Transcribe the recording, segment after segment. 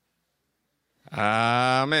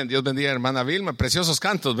Amén. Dios bendiga, hermana Vilma. Preciosos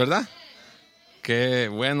cantos, ¿verdad? Qué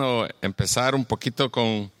bueno empezar un poquito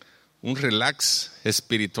con un relax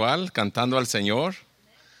espiritual, cantando al Señor,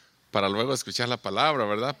 para luego escuchar la palabra,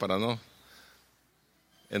 ¿verdad? Para no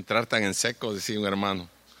entrar tan en seco, decía un hermano.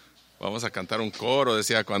 Vamos a cantar un coro,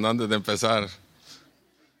 decía cuando antes de empezar.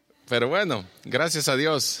 Pero bueno, gracias a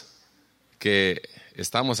Dios que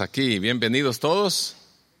estamos aquí. Bienvenidos todos.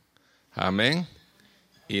 Amén.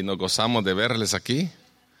 Y nos gozamos de verles aquí.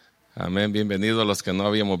 Amén. Bienvenidos a los que no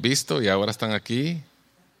habíamos visto y ahora están aquí.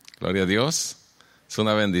 Gloria a Dios. Es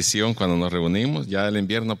una bendición cuando nos reunimos. Ya el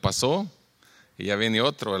invierno pasó y ya viene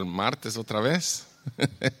otro, el martes otra vez.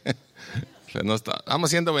 Estamos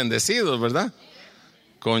siendo bendecidos, ¿verdad?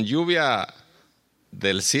 Con lluvia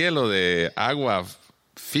del cielo, de agua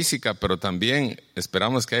física, pero también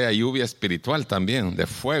esperamos que haya lluvia espiritual también, de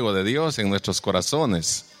fuego de Dios en nuestros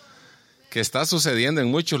corazones, que está sucediendo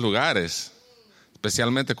en muchos lugares,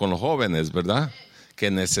 especialmente con los jóvenes, ¿verdad?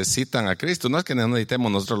 Que necesitan a Cristo. No es que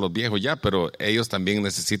necesitemos nosotros los viejos ya, pero ellos también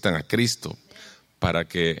necesitan a Cristo para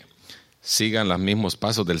que sigan los mismos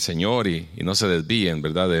pasos del Señor y no se desvíen,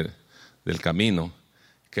 ¿verdad? Del camino.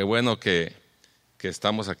 Qué bueno que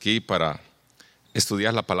estamos aquí para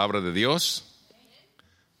estudiar la palabra de Dios.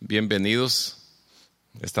 Bienvenidos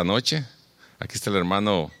esta noche. Aquí está el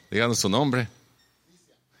hermano, díganos su nombre.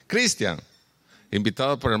 Cristian,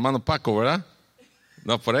 invitado por el hermano Paco, ¿verdad?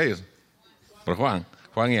 No, por ellos, por Juan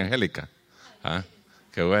y Angélica. Ah,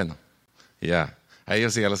 qué bueno. Ya, a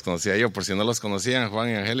ellos sí ya los conocía yo. Por si no los conocían, Juan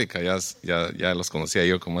y Angélica, ya los conocía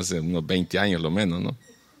yo como hace unos 20 años lo menos, ¿no?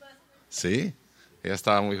 Sí, ella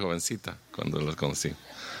estaba muy jovencita cuando los conocí.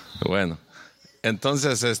 Bueno,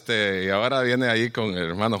 entonces, y ahora viene ahí con el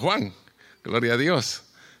hermano Juan, gloria a Dios.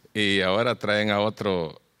 Y ahora traen a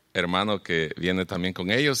otro hermano que viene también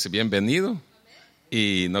con ellos. Bienvenido.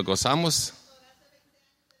 Y nos gozamos.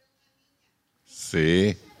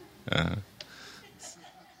 Sí. Ajá.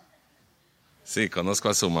 Sí, conozco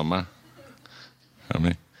a su mamá.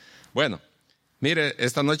 Amén. Bueno, mire,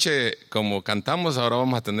 esta noche como cantamos, ahora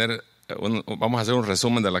vamos a hacer un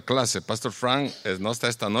resumen de la clase. Pastor Frank no está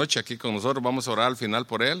esta noche aquí con nosotros. Vamos a orar al final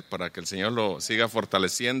por él para que el Señor lo siga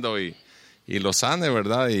fortaleciendo y lo sane,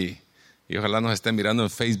 ¿verdad? Y ojalá nos estén mirando en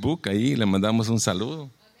Facebook. Ahí le mandamos un saludo.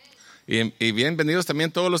 Y bienvenidos también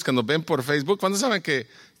todos los que nos ven por Facebook. ¿Cuándo saben que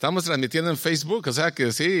estamos transmitiendo en Facebook? O sea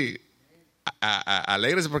que sí,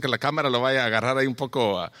 alégrese porque la cámara lo vaya a agarrar ahí un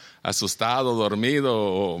poco asustado, dormido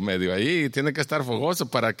o medio ahí. Tiene que estar fogoso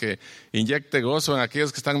para que inyecte gozo en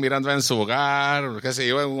aquellos que están mirando en su hogar, qué sé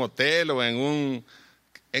yo, en un hotel o en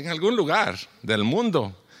algún lugar del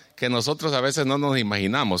mundo que nosotros a veces no nos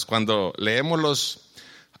imaginamos. Cuando leemos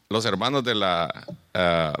los hermanos de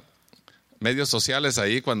la medios sociales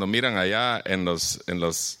ahí, cuando miran allá en los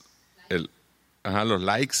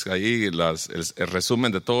likes, ahí el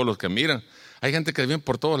resumen de todos los que miran, hay gente que viene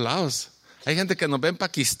por todos lados. Hay gente que nos ve en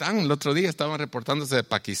Pakistán. El otro día estaban reportándose de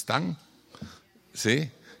Pakistán. Sí.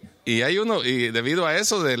 Y debido a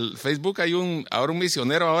eso del Facebook hay ahora un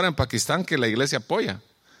misionero ahora en Pakistán que la iglesia apoya.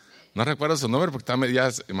 No recuerdo su nombre porque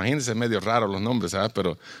imagínense, medio raro los nombres, ¿sabes?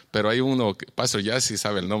 Pero hay uno, Pasto ya sí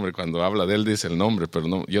sabe el nombre, cuando habla de él dice el nombre,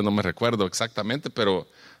 pero yo no me recuerdo exactamente, pero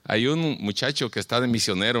hay un muchacho que está de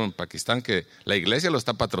misionero en Pakistán que la iglesia lo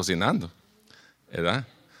está patrocinando, ¿verdad?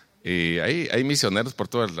 Y hay misioneros por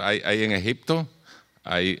todo, hay en Egipto,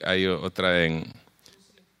 hay otra en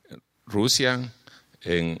Rusia,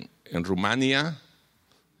 en Rumania,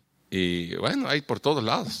 y bueno, hay por todos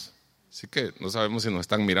lados. Así que no sabemos si nos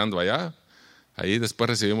están mirando allá. Ahí después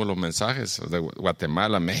recibimos los mensajes de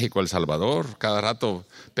Guatemala, México, El Salvador. Cada rato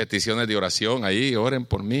peticiones de oración ahí, oren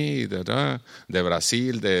por mí, de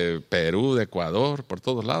Brasil, de Perú, de Ecuador, por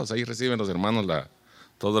todos lados. Ahí reciben los hermanos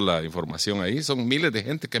toda la información ahí. Son miles de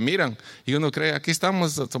gente que miran y uno cree, aquí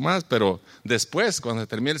estamos, Tomás, pero después, cuando se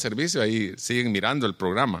termine el servicio, ahí siguen mirando el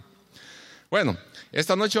programa. Bueno,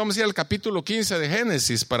 esta noche vamos a ir al capítulo 15 de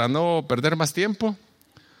Génesis para no perder más tiempo.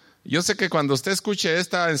 Yo sé que cuando usted escuche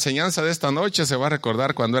esta enseñanza de esta noche se va a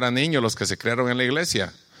recordar cuando era niño, los que se criaron en la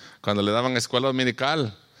iglesia, cuando le daban escuela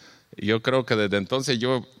dominical. Yo creo que desde entonces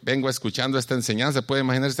yo vengo escuchando esta enseñanza. Puede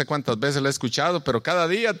imaginarse cuántas veces la he escuchado, pero cada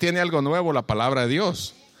día tiene algo nuevo la palabra de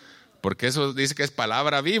Dios, porque eso dice que es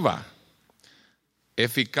palabra viva,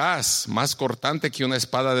 eficaz, más cortante que una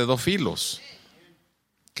espada de 2 filos,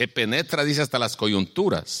 que penetra, dice, hasta las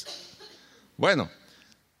coyunturas. Bueno,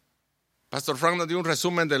 Pastor Frank nos dio un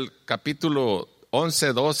resumen del capítulo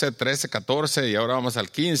 11, 12, 13, 14 y ahora vamos al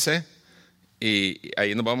 15 y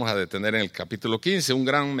ahí nos vamos a detener en el capítulo 15. Un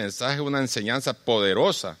gran mensaje, una enseñanza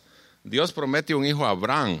poderosa. Dios promete un hijo a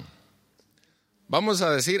Abraham. Vamos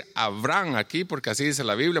a decir Abraham aquí, porque así dice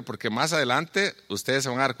la Biblia, porque más adelante ustedes se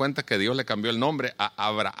van a dar cuenta que Dios le cambió el nombre a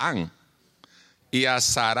Abraham. Y a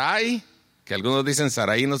Sarai, que algunos dicen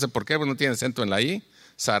Sarai, no sé por qué, pero no tiene acento en la I.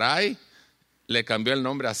 Sarai le cambió el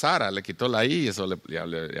nombre a Sara, le quitó la I y eso le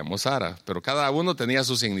llamó Sara. Pero cada uno tenía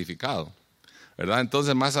su significado, ¿verdad?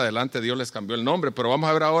 Entonces más adelante Dios les cambió el nombre. Pero vamos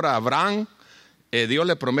a ver ahora a Abraham. Dios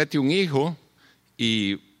le promete un hijo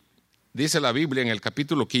y dice la Biblia en el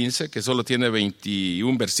capítulo 15, que solo tiene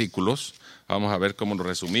 21 versículos. Vamos a ver cómo lo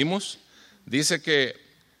resumimos. Dice que,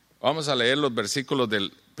 vamos a leer los versículos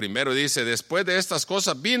del primero. Dice: después de estas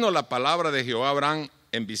cosas vino la palabra de Jehová a Abraham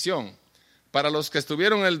en visión. Para los que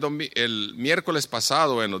estuvieron el miércoles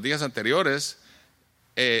pasado, en los días anteriores,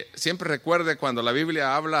 siempre recuerde cuando la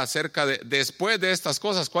Biblia habla acerca de después de estas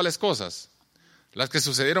cosas. ¿Cuáles cosas? Las que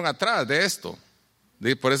sucedieron atrás de esto.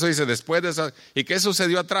 Por eso dice después de esas. ¿Y qué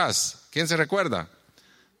sucedió atrás? ¿Quién se recuerda?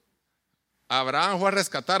 Abraham fue a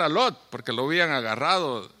rescatar a Lot porque lo habían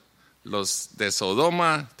agarrado los de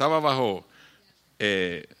Sodoma. Estaba bajo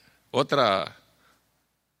otra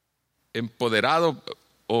empoderado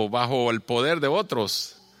o bajo el poder de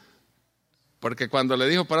otros. Porque cuando le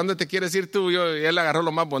dijo, ¿para dónde te quieres ir tú? Y él agarró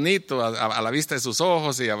lo más bonito a la vista de sus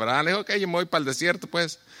ojos. Y Abraham le dijo, ok, yo me voy para el desierto,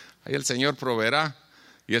 pues ahí el Señor proveerá.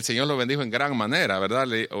 Y el Señor lo bendijo en gran manera, ¿verdad?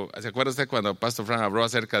 ¿Se acuerda usted cuando Pastor Frank habló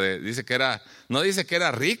acerca de, no dice que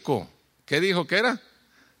era rico? ¿Qué dijo que era?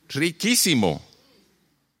 Riquísimo.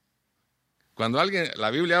 Cuando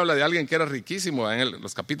la Biblia habla de alguien que era riquísimo en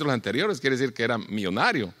los capítulos anteriores, quiere decir que era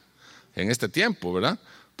millonario en este tiempo, ¿verdad?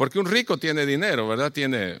 Porque un rico tiene dinero, ¿verdad?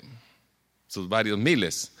 Tiene sus varios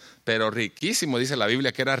miles. Pero riquísimo, dice la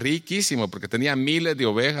Biblia que era riquísimo, porque tenía miles de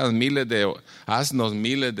ovejas, miles de asnos,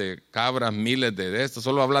 miles de cabras, miles de esto.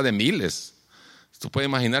 Solo habla de miles. Usted puede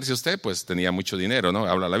imaginarse usted, pues tenía mucho dinero, ¿no?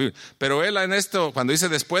 Habla la Biblia. Pero él en esto, cuando dice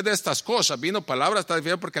después de estas cosas, vino palabra, está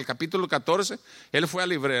difícil porque el capítulo 14, él fue a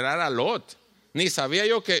liberar a Lot. Ni sabía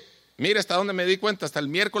yo que, mire hasta dónde me di cuenta, hasta el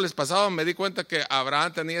miércoles pasado me di cuenta que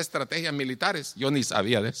Abraham tenía estrategias militares. Yo ni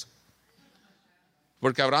sabía de eso.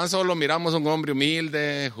 Porque Abraham solo miramos un hombre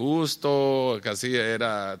humilde, justo, que así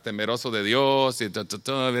era temeroso de Dios y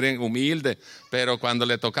humilde. Pero cuando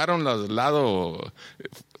le tocaron los lados,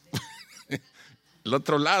 el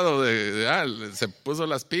otro lado, se puso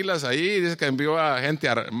las pilas ahí. Dice que envió a gente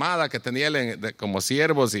armada que tenía como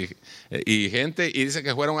siervos y gente. Y dice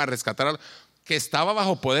que fueron a rescatar, que estaba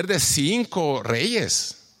bajo poder de 5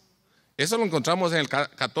 reyes. Eso lo encontramos en el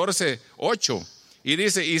 14:8. Y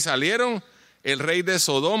dice, y salieron el rey de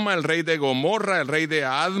Sodoma, el rey de Gomorra, el rey de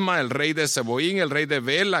Adma, el rey de Seboín, el rey de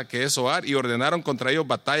Bela, que es Zoar, y ordenaron contra ellos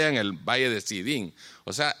batalla en el valle de Sidín.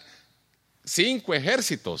 O sea, 5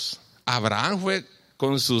 ejércitos. Abraham fue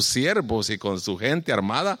con sus siervos y con su gente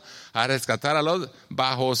armada a rescatar a Lot.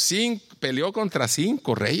 Peleó contra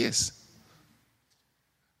 5 reyes.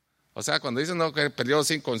 O sea, cuando dicen no, que peleó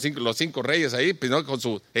con los 5 reyes ahí, peleó con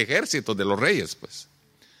su ejército de los reyes, pues,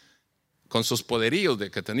 con sus poderíos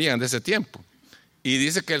que tenían de ese tiempo. Y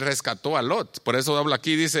dice que él rescató a Lot. Por eso habla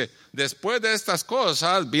aquí, dice, después de estas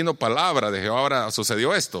cosas vino palabra de Jehová. Ahora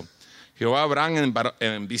sucedió esto. Jehová a Abraham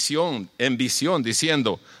en visión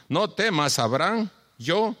diciendo, no temas, Abraham,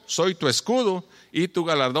 yo soy tu escudo y tu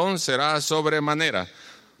galardón será sobremanera.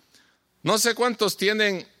 No sé cuántos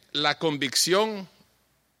tienen la convicción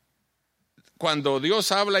cuando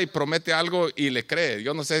Dios habla y promete algo y le cree.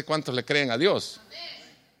 Yo no sé cuántos le creen a Dios.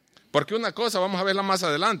 Porque una cosa, vamos a verla más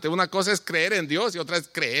adelante, una cosa es creer en Dios y otra es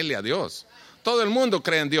creerle a Dios. Todo el mundo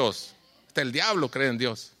cree en Dios, hasta el diablo cree en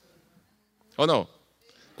Dios, ¿o no?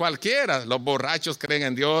 Cualquiera, los borrachos creen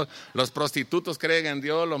en Dios, los prostitutos creen en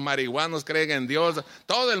Dios, los marihuanos creen en Dios,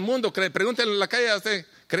 todo el mundo cree. Pregúntenle en la calle a usted,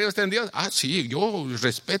 ¿cree usted en Dios? Ah, sí, yo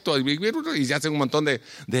respeto, y se hacen un montón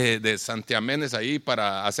de santiamenes ahí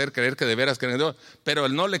para hacer creer que de veras creen en Dios, pero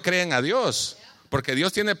no le creen a Dios. Porque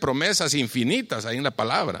Dios tiene promesas infinitas ahí en la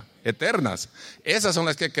palabra, eternas. Esas son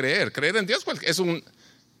las que creer. Creer en Dios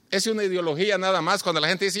es una ideología nada más. Cuando la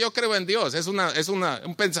gente dice yo creo en Dios, es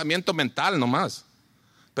un pensamiento mental nomás.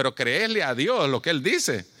 Pero creerle a Dios lo que Él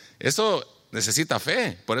dice, eso necesita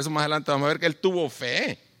fe. Por eso más adelante vamos a ver que Él tuvo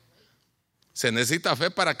fe. Se necesita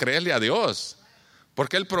fe para creerle a Dios.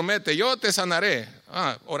 Porque Él promete, yo te sanaré.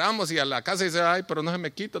 Oramos y a la casa dice, ay, pero no se me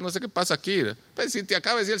quita, no sé qué pasa aquí. Pues si te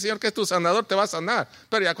acaba de decir el Señor que es tu sanador, te va a sanar.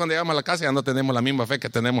 Pero ya cuando llegamos a la casa ya no tenemos la misma fe que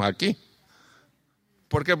tenemos aquí.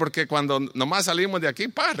 ¿Por qué? Porque cuando nomás salimos de aquí,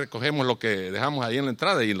 recogemos lo que dejamos ahí en la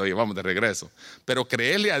entrada y lo llevamos de regreso. Pero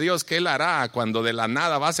creerle a Dios que Él hará cuando de la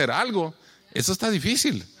nada va a hacer algo, eso está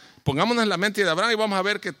difícil. Pongámonos en la mente de Abraham y vamos a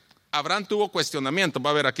ver que Abraham tuvo cuestionamientos,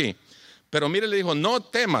 va a ver aquí. Pero mire, le dijo, no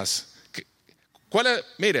temas.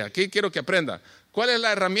 Mire, aquí quiero que aprenda. ¿Cuál es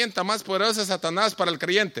la herramienta más poderosa de Satanás para el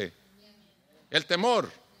creyente? El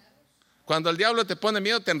temor. Cuando el diablo te pone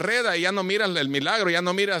miedo, te enreda y ya no miras el milagro, ya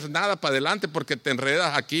no miras nada para adelante porque te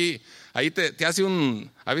enredas aquí. Ahí te hace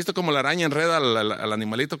 ¿ha visto cómo la araña enreda al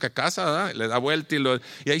animalito que caza? ¿Verdad? Le da vuelta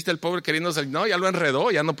y ahí está el pobre queriendo salir. No, ya lo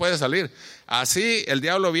enredó, ya no puede salir. Así el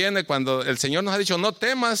diablo viene cuando el Señor nos ha dicho, no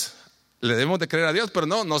temas. Le debemos de creer a Dios, pero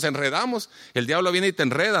no, nos enredamos. El diablo viene y te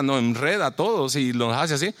enreda, nos enreda a todos y nos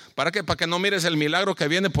hace así. ¿Para qué? Para que no mires el milagro que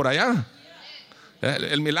viene por allá.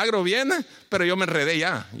 El milagro viene, pero yo me enredé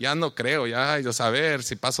ya no creo, yo saber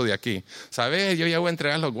si paso de aquí. Saber, yo ya voy a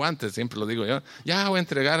entregar los guantes, siempre lo digo yo. Ya voy a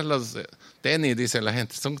entregar los tenis, dice la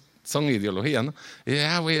gente, son ideologías, ¿no? Y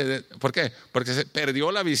 ¿por qué? Porque se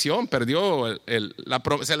perdió la visión,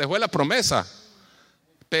 se le fue la promesa.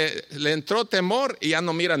 Le entró temor y ya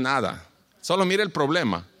no mira nada, solo mira el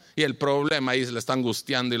problema. Y el problema ahí se le está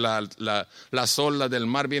angustiando y las olas del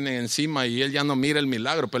mar vienen encima y él ya no mira el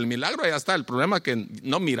milagro. Pero el milagro ya está, el problema es que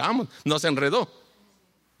no miramos, nos enredó.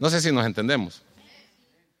 No sé si nos entendemos.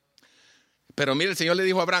 Pero mire, el Señor le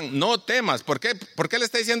dijo a Abraham, no temas. ¿Por qué le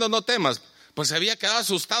está diciendo no temas? Pues se había quedado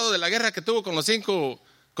asustado de la guerra que tuvo con los cinco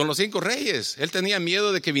reyes. Él tenía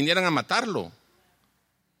miedo de que vinieran a matarlo.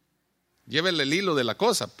 Llévele el hilo de la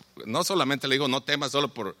cosa. No solamente le digo no temas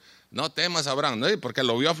no temas, Abraham, ¿no? Porque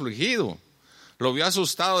lo vio afligido, lo vio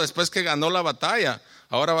asustado después que ganó la batalla.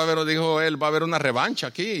 Ahora dijo él, va a haber una revancha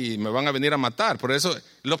aquí y me van a venir a matar. Por eso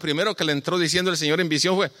lo primero que le entró diciendo el Señor en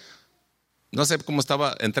visión fue, no sé cómo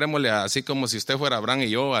estaba, entrémosle así como si usted fuera Abraham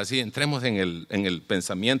y yo, así entremos en el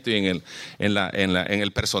pensamiento y en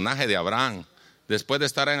el personaje de Abraham. Después de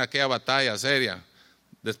estar en aquella batalla seria,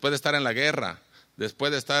 después de estar en la guerra,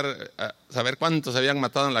 después de saber cuántos habían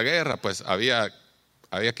matado en la guerra, pues había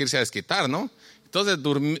que irse a desquitar, ¿no? Entonces,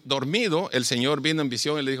 dormido, el Señor vino en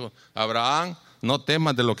visión y le dijo, Abraham, no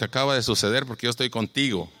temas de lo que acaba de suceder porque yo estoy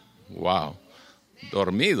contigo. Wow,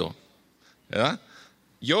 dormido, ¿verdad?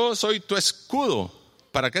 Yo soy tu escudo.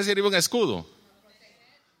 ¿Para qué sirve un escudo?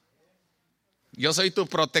 Yo soy tu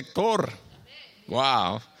protector.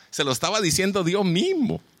 Wow, se lo estaba diciendo Dios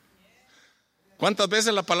mismo. ¿Cuántas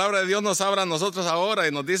veces la palabra de Dios nos habla a nosotros ahora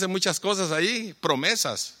y nos dice muchas cosas ahí?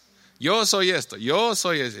 Promesas. Yo soy esto, yo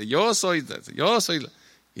soy ese, yo soy.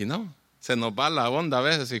 Y no, se nos va la onda a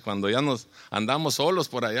veces y cuando ya nos andamos solos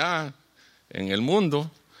por allá en el mundo,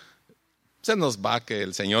 se nos va que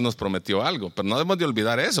el Señor nos prometió algo. Pero no debemos de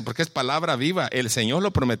olvidar eso porque es palabra viva. El Señor lo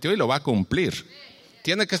prometió y lo va a cumplir.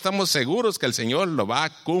 Tiene que estar seguros que el Señor lo va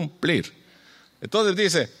a cumplir. Entonces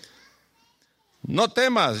dice, no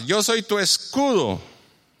temas, yo soy tu escudo.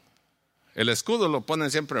 El escudo lo ponen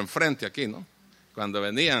siempre enfrente aquí, ¿no? Cuando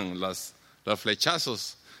venían los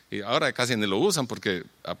flechazos, y ahora casi ni lo usan porque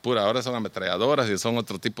ahora son ametralladoras y son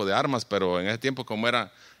otro tipo de armas, pero en ese tiempo como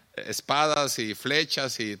eran espadas y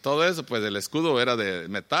flechas y todo eso, pues el escudo era de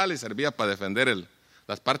metal y servía para defender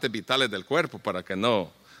las partes vitales del cuerpo para que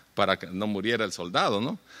no muriera el soldado,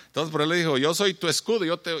 ¿no? Entonces por él le dijo, yo soy tu escudo,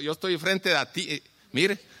 yo estoy enfrente de ti,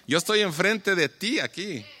 mire, yo estoy enfrente de ti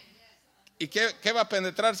aquí. ¿Y qué va a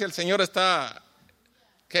penetrar si el Señor está...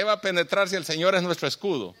 ¿Qué va a penetrar si el Señor es nuestro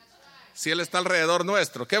escudo? Si Él está alrededor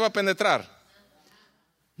nuestro, ¿qué va a penetrar?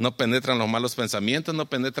 No penetran los malos pensamientos, no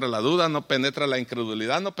penetra la duda, no penetra la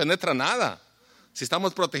incredulidad, no penetra nada. Si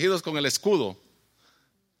estamos protegidos con el escudo.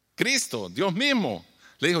 Cristo, Dios mismo,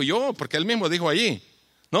 le dijo yo, porque Él mismo dijo allí,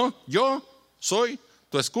 ¿no? Yo soy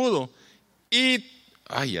tu escudo y,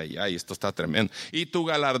 esto está tremendo. Y tu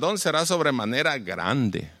galardón será sobremanera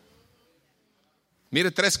grande.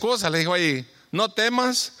 Mire, 3 cosas le dijo ahí. No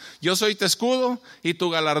temas, yo soy tu escudo y tu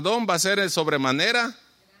galardón va a ser en sobremanera.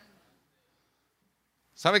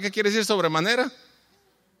 ¿Sabe qué quiere decir sobremanera?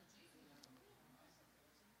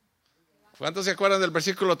 ¿Cuántos se acuerdan del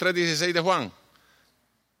versículo 3:16 de Juan?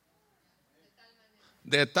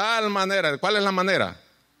 De tal manera. ¿Cuál es la manera?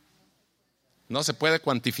 No se puede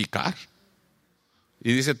cuantificar.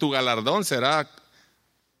 Y dice, tu galardón será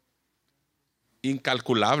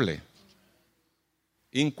incalculable,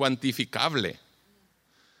 incuantificable.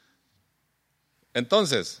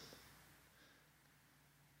 Entonces,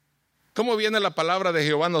 ¿cómo viene la palabra de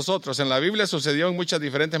Jehová a nosotros? En la Biblia sucedió en muchas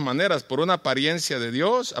diferentes maneras. Por una apariencia de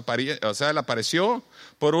Dios, Él apareció,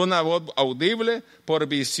 por una voz audible, por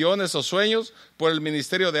visiones o sueños, por el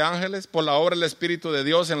ministerio de ángeles, por la obra del Espíritu de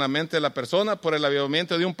Dios en la mente de la persona, por el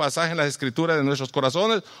avivamiento de un pasaje en las Escrituras de nuestros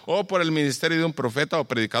corazones, o por el ministerio de un profeta o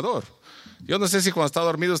predicador. Yo no sé si cuando está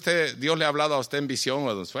dormido Dios le ha hablado a usted en visión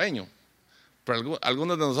o en sueño, pero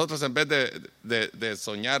algunos de nosotros en vez de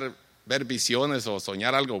soñar, ver visiones o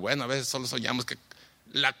soñar algo bueno, a veces solo soñamos que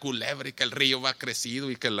la culebra y que el río va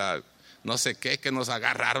crecido y que no sé qué, que nos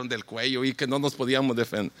agarraron del cuello y que no nos podíamos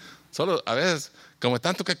defender. Solo a veces, como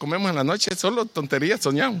tanto que comemos en la noche, solo tonterías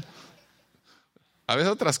soñamos. A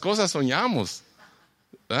veces otras cosas soñamos,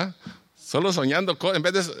 ¿verdad? Solo soñando, en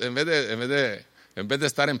vez de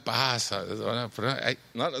estar en paz.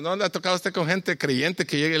 ¿No le ha tocado a usted con gente creyente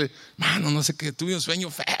que llegue y le, mano, no sé qué, tuve un sueño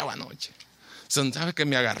feo anoche? ¿Sabe que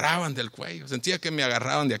me agarraban del cuello? Sentía que me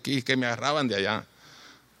agarraban de aquí, que me agarraban de allá.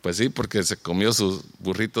 Pues sí, porque se comió su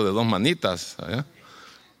burrito de 2 manitas, ¿verdad?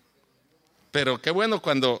 Pero qué bueno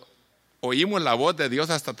cuando oímos la voz de Dios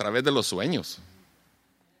hasta a través de los sueños.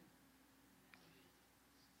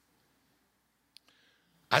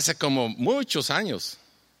 Hace como muchos años,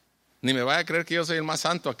 ni me vaya a creer que yo soy el más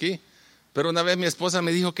santo aquí, pero una vez mi esposa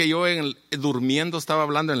me dijo que yo durmiendo estaba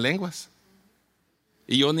hablando en lenguas.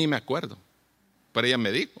 Y yo ni me acuerdo, pero ella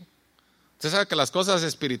me dijo. Usted sabe que las cosas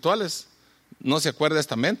espirituales no se acuerda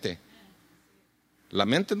esta mente. La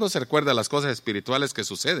mente no se recuerda las cosas espirituales que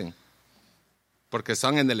suceden, porque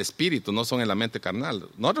son en el espíritu, no son en la mente carnal.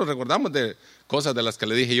 Nosotros recordamos de cosas de las que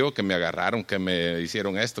le dije yo, que me agarraron, que me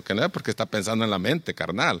hicieron esto, que no, porque está pensando en la mente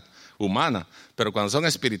carnal, humana. Pero cuando son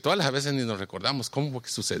espirituales, a veces ni nos recordamos cómo fue que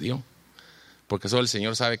sucedió. Porque solo el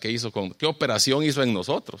Señor sabe qué operación hizo en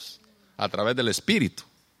nosotros, a través del espíritu,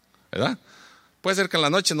 ¿verdad? Puede ser que en la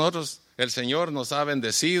noche el Señor nos ha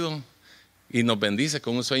bendecido y nos bendice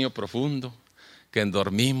con un sueño profundo, que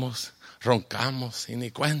dormimos, roncamos y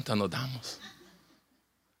ni cuenta nos damos.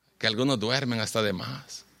 Que algunos duermen hasta de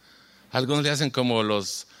más. Algunos le hacen como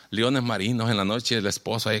los leones marinos en la noche, el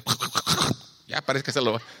esposo ahí, ya parece que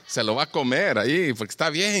se lo va a comer ahí, porque está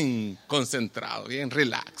bien concentrado, bien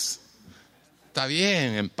relax. Está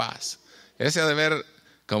bien en paz. Ese ha de haber,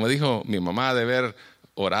 como dijo mi mamá, ha de haber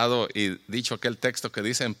orado y dicho aquel texto que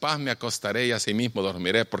dice: en paz me acostaré y asimismo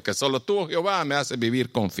dormiré, porque solo tú, Jehová, me haces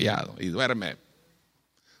vivir confiado. Y duerme,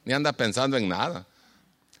 ni anda pensando en nada.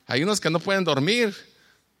 Hay unos que no pueden dormir,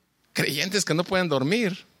 creyentes que no pueden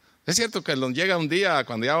dormir. Es cierto que nos llega un día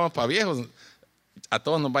cuando ya vamos para viejos, a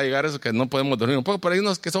todos nos va a llegar eso, que no podemos dormir un poco, pero hay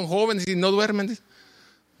unos que son jóvenes y no duermen.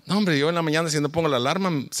 No, hombre, yo en la mañana, si no pongo la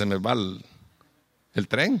alarma, se me va el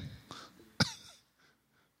tren.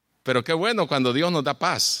 Pero qué bueno cuando Dios nos da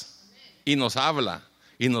paz y nos habla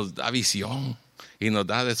y nos da visión y nos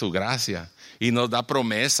da de su gracia y nos da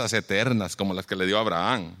promesas eternas como las que le dio a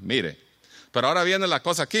Abraham. Mire, pero ahora viene la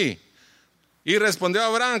cosa aquí. Y respondió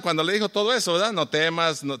Abraham cuando le dijo todo eso, ¿verdad? No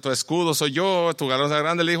temas, tu escudo soy yo, tu galardón es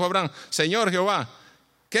grande. Le dijo Abraham: Señor Jehová,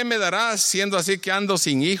 ¿qué me darás siendo así que ando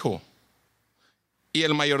sin hijo? Y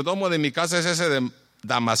el mayordomo de mi casa es ese de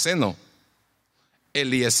Damaseno,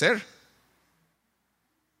 Eliezer.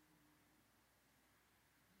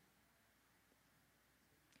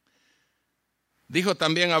 Dijo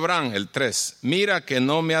también Abraham, el 3, mira que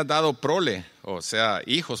no me has dado prole, o sea,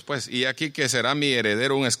 hijos pues, y aquí que será mi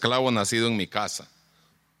heredero un esclavo nacido en mi casa.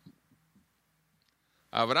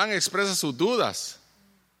 Abraham expresa sus dudas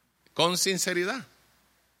con sinceridad.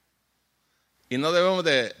 Y no debemos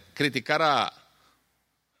de criticar a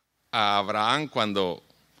Abraham cuando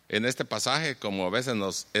en este pasaje, como a veces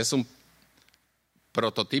es un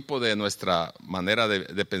prototipo de nuestra manera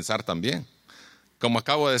de pensar también. Como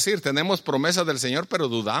acabo de decir, tenemos promesas del Señor, pero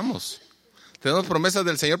dudamos. Tenemos promesas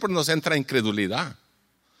del Señor, pero nos entra incredulidad,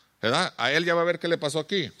 ¿verdad? A él ya va a ver qué le pasó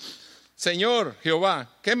aquí. Señor Jehová,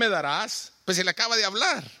 ¿qué me darás? Pues se le acaba de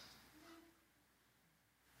hablar.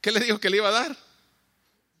 ¿Qué le dijo que le iba a dar?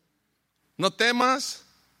 No temas.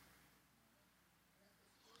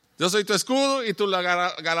 Yo soy tu escudo y tu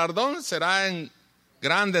galardón será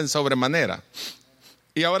grande en sobremanera.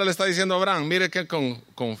 Y ahora le está diciendo a Abraham, mire qué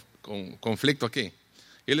conflicto aquí.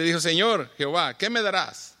 Y le dijo: Señor Jehová, ¿qué me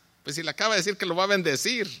darás? Pues si le acaba de decir que lo va a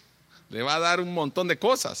bendecir, le va a dar un montón de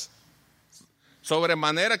cosas.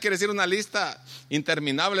 Sobremanera quiere decir una lista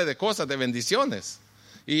interminable de cosas, de bendiciones.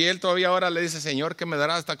 Y él todavía ahora le dice: Señor, ¿qué me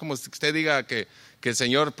darás? Está como si usted diga que el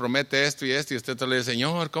Señor promete esto y esto, y usted le dice: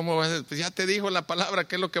 Señor, ¿cómo va a ser? Pues ya te dijo la palabra,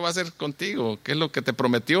 ¿qué es lo que va a hacer contigo? ¿Qué es lo que te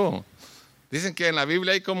prometió? Dicen que en la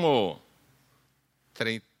Biblia hay como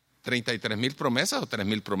 33,000 promesas o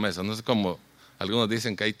 3,000 promesas. No sé cómo, algunos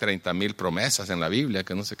dicen que hay 30,000 promesas en la Biblia,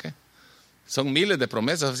 que no sé qué. Son miles de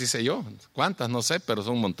promesas, así sé yo. ¿Cuántas? No sé, pero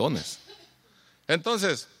son montones.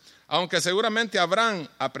 Entonces, aunque seguramente Abraham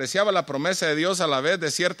apreciaba la promesa de Dios, a la vez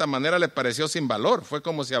de cierta manera le pareció sin valor. Fue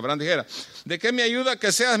como si Abraham dijera: ¿de qué me ayuda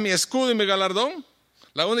que seas mi escudo y mi galardón?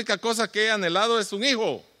 La única cosa que he anhelado es un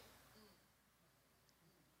hijo.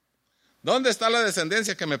 ¿Dónde está la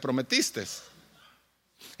descendencia que me prometiste? Eso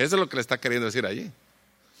es lo que le está queriendo decir allí.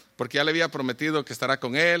 Porque ya le había prometido que estará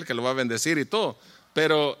con él, que lo va a bendecir y todo.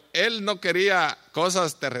 Pero él no quería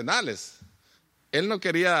cosas terrenales. él no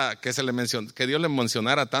quería que que Dios le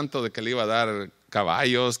mencionara tanto de que le iba a dar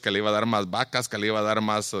caballos, que le iba a dar más vacas, que le iba a dar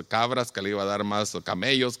más cabras, que le iba a dar más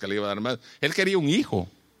camellos, que le iba a dar más. Él quería un hijo.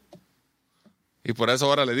 Y por eso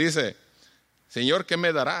ahora le dice, Señor, ¿qué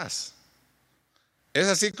me darás? Es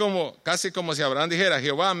así como, casi como si Abraham dijera,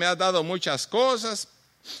 Jehová, me has dado muchas cosas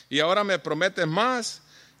y ahora me prometes más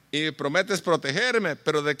y prometes protegerme,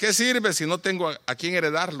 pero ¿de qué sirve si no tengo a quién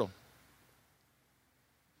heredarlo?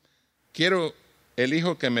 Quiero el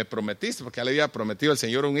hijo que me prometiste, porque ya le había prometido el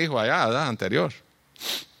Señor un hijo allá, ¿verdad? Anterior.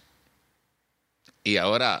 Y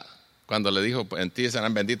ahora, cuando le dijo, en ti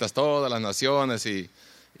serán benditas todas las naciones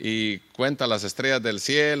y cuenta las estrellas del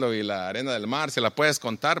cielo y la arena del mar, si la puedes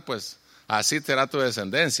contar, pues así será tu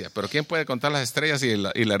descendencia. Pero ¿quién puede contar las estrellas y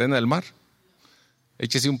la arena del mar?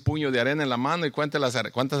 Échese un puño de arena en la mano y cuente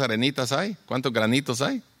cuántas arenitas hay, cuántos granitos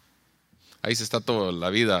hay. Ahí se está toda la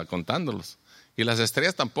vida contándolos. Y las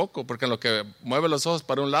estrellas tampoco, porque en lo que mueve los ojos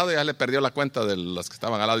para un lado ya le perdió la cuenta de las que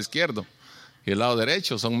estaban al lado izquierdo. Y el lado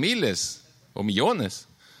derecho son miles o millones.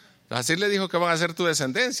 Así le dijo que van a ser tu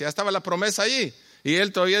descendencia. Ya estaba la promesa allí. Y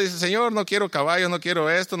él todavía dice, Señor, no quiero caballos, no quiero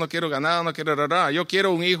esto, no quiero ganado, no quiero nada. Yo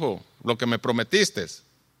quiero un hijo, lo que me prometiste.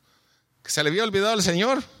 Que se le había olvidado al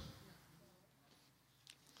Señor.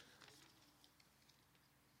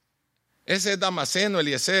 Ese Damaseno,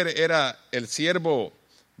 Eliezer, era el siervo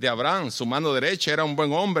de Abraham, su mano derecha, era un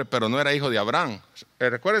buen hombre, pero no era hijo de Abraham.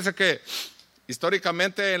 Recuérdense que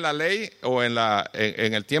históricamente en la ley o en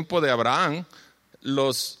el tiempo de Abraham,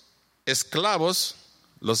 los esclavos,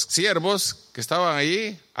 los siervos que estaban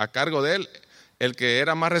ahí a cargo de él, el que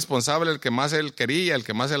era más responsable, el que más él quería, el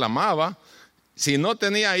que más él amaba, si no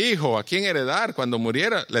tenía hijo a quien heredar, cuando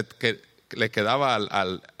muriera, le quedaba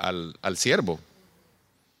al siervo.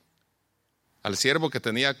 Al siervo que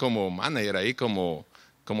tenía como manager ahí, como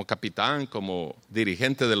capitán, como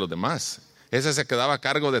dirigente de los demás. Ese se quedaba a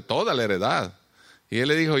cargo de toda la heredad. Y él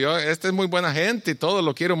le dijo, este es muy buena gente y todo,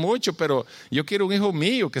 lo quiero mucho, pero yo quiero un hijo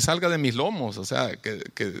mío que salga de mis lomos, o sea,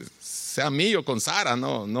 que sea mío con Sara,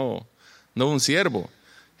 no un siervo.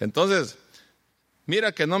 Entonces,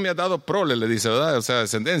 mira que no me ha dado prole, le dice, ¿verdad? O sea,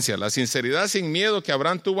 descendencia. La sinceridad sin miedo que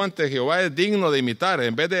Abraham tuvo ante Jehová es digno de imitar.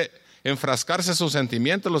 En vez de enfrascarse sus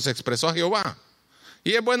sentimientos, los expresó a Jehová.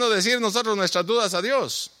 Y es bueno decir nosotros nuestras dudas a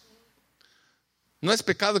Dios. No es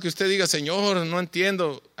pecado que usted diga, Señor, no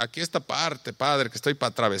entiendo aquí esta parte, Padre, que estoy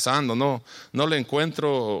atravesando. No le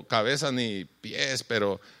encuentro cabeza ni pies,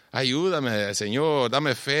 pero ayúdame, Señor,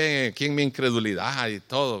 dame fe aquí en mi incredulidad y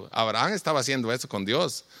todo. Abraham estaba haciendo eso con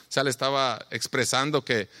Dios. O sea, le estaba expresando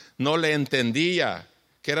que no le entendía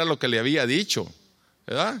qué era lo que le había dicho,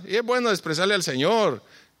 ¿verdad? Y es bueno expresarle al Señor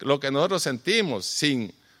lo que nosotros sentimos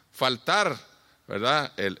sin faltar,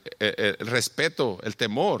 ¿verdad? El respeto, el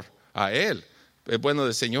temor a Él. Es bueno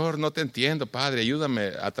decir, Señor, no te entiendo, Padre,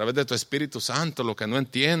 ayúdame a través de tu Espíritu Santo, lo que no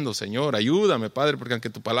entiendo, Señor, ayúdame, Padre, porque aunque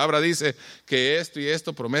tu palabra dice que esto y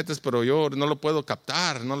esto prometes, pero yo no lo puedo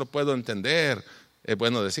captar, no lo puedo entender. Es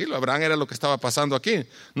bueno decirlo. Abraham era lo que estaba pasando aquí.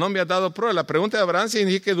 No me has dado prueba. La pregunta de Abraham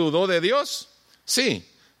significa que dudó de Dios. Sí,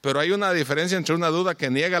 pero hay una diferencia entre una duda que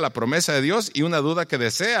niega la promesa de Dios y una duda que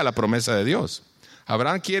desea la promesa de Dios.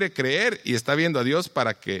 Abraham quiere creer y está viendo a Dios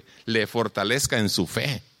para que le fortalezca en su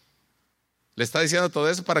fe. Le está diciendo todo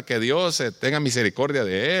eso para que Dios tenga misericordia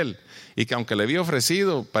de él. Y que aunque le había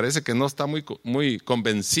ofrecido, parece que no está muy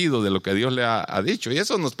convencido de lo que Dios le ha dicho. Y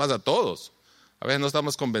eso nos pasa a todos. A veces no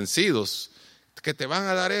estamos convencidos que te van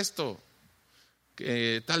a dar esto,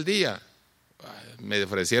 que tal día. Me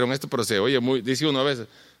ofrecieron esto, pero se oye dice uno a veces,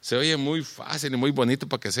 se oye muy fácil y muy bonito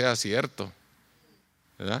para que sea cierto,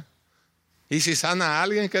 ¿verdad? Y si sana a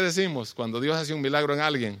alguien, ¿qué decimos? Cuando Dios hace un milagro en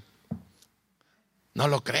alguien, no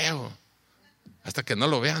lo creo. Hasta que no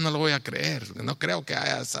lo vea, no lo voy a creer. No creo que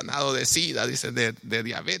haya sanado de sida, dice, de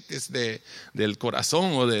diabetes, del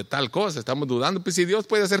corazón o de tal cosa. Estamos dudando, pues si Dios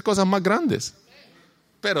puede hacer cosas más grandes.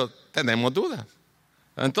 Pero tenemos dudas.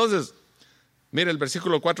 Entonces, mire el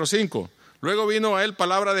versículo 4-5. Luego vino a él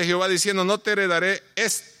palabra de Jehová diciendo, no te heredará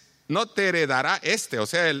este, o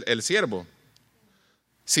sea, el siervo,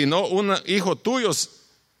 sino un hijo tuyo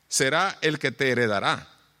será el que te heredará.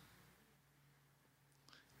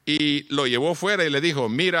 Y lo llevó fuera y le dijo,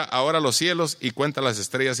 mira ahora los cielos y cuenta las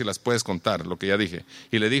estrellas y las puedes contar, lo que ya dije.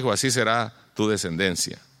 Y le dijo, así será tu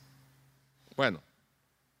descendencia. Bueno.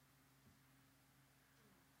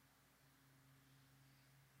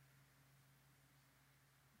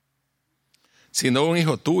 Sino un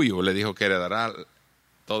hijo tuyo, le dijo, que heredará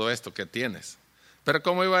todo esto que tienes. Pero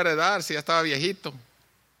 ¿cómo iba a heredar si ya estaba viejito?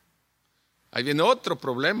 Ahí viene otro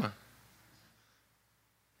problema.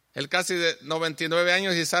 Él casi de 99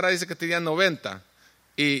 años y Sara dice que tenía 90.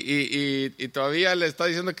 Y todavía le está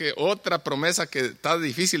diciendo que otra promesa que está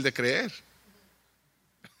difícil de creer.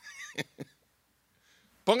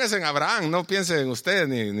 Póngase en Abraham, no piense en usted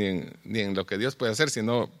ni en lo que Dios puede hacer,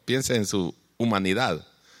 sino piense en su humanidad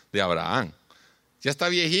de Abraham. Ya está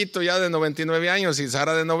viejito, ya de 99 años, y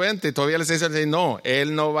Sara de 90, y todavía le dice, no,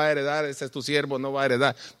 él no va a heredar, ese es tu siervo, no va a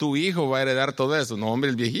heredar, tu hijo va a heredar todo eso. No,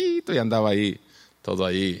 hombre, el viejito ya andaba ahí, todo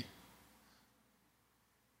ahí.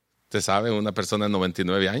 Usted sabe, una persona de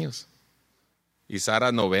 99 años, y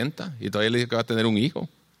Sara 90, y todavía le dice que va a tener un hijo.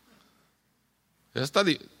 Eso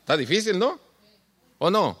está difícil, ¿no?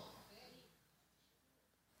 ¿O no?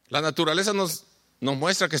 La naturaleza nos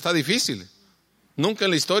muestra que está difícil. Nunca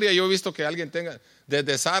en la historia yo he visto que alguien tenga,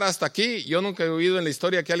 desde Sara hasta aquí, yo nunca he oído en la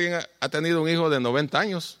historia que alguien ha tenido un hijo de 90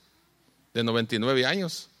 años, de 99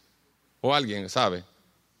 años, o alguien sabe.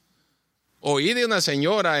 Oí de una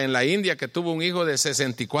señora en la India que tuvo un hijo de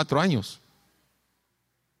 64 años.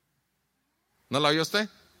 ¿No la vio usted?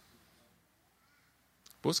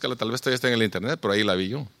 Búscala, tal vez todavía está en el internet, pero ahí la vi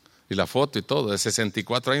yo. Y la foto y todo, de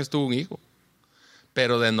 64 años tuvo un hijo.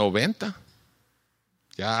 Pero de 90,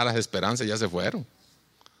 ya las esperanzas ya se fueron.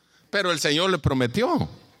 Pero el Señor le prometió.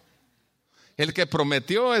 El que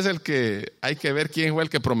prometió es el que hay que ver quién fue el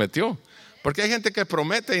que prometió. Porque hay gente que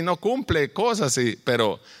promete y no cumple cosas,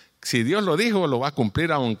 pero si Dios lo dijo, lo va a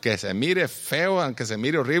cumplir, aunque se mire feo, aunque se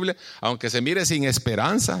mire horrible, aunque se mire sin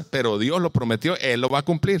esperanza, pero Dios lo prometió, Él lo va a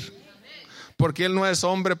cumplir. Porque Él no es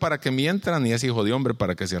hombre para que mienta, ni es hijo de hombre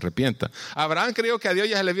para que se arrepienta. Abraham creyó que a Dios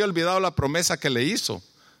ya se le había olvidado la promesa que le hizo.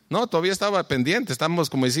 No, todavía estaba pendiente, estamos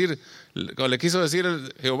como le quiso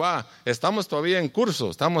decir Jehová, estamos todavía en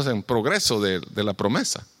curso, estamos en progreso de la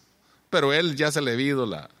promesa. Pero Él ya se le había ido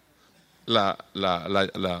la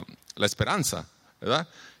esperanza, ¿verdad?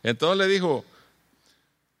 Entonces le dijo,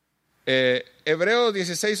 Hebreos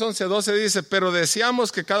 16, 11, 12 dice, pero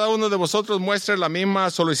deseamos que cada uno de vosotros muestre la misma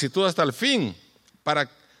solicitud hasta el fin,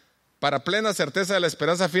 para plena certeza de la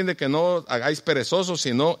esperanza, a fin de que no hagáis perezosos,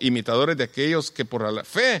 sino imitadores de aquellos que por la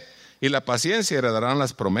fe y la paciencia heredarán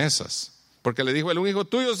las promesas. Porque le dijo, un hijo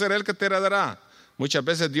tuyo será el que te heredará. Muchas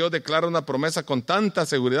veces Dios declara una promesa con tanta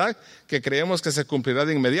seguridad que creemos que se cumplirá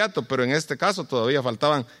de inmediato, pero en este caso todavía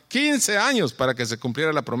faltaban 15 años para que se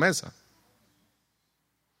cumpliera la promesa.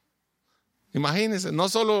 Imagínense, no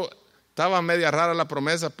solo estaba media rara la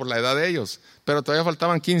promesa por la edad de ellos, pero todavía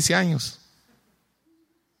faltaban 15 años.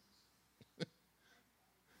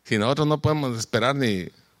 Si nosotros no podemos esperar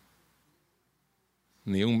ni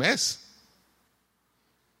un mes,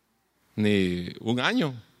 ni un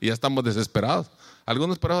año, y ya estamos desesperados.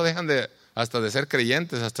 Algunos por eso dejan hasta de ser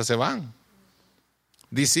creyentes, hasta se van.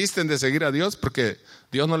 Desisten de seguir a Dios porque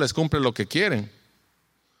Dios no les cumple lo que quieren.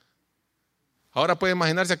 Ahora puede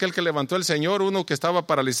imaginarse aquel que levantó el Señor, uno que estaba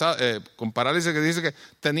paralizado, con parálisis, que dice que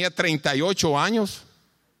tenía 38 años.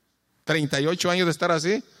 38 años de estar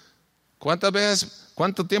así.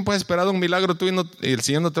 ¿Cuánto tiempo has esperado un milagro tú y el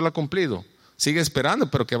Señor no te lo ha cumplido? Sigue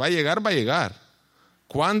esperando, pero que va a llegar, va a llegar.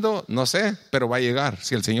 ¿Cuándo? No sé, pero va a llegar.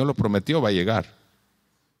 Si el Señor lo prometió, va a llegar.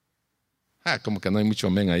 Como que no hay mucho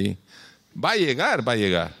amén ahí. Va a llegar, va a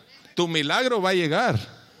llegar. Tu milagro va a llegar.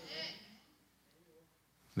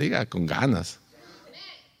 Diga con ganas.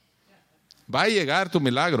 Va a llegar tu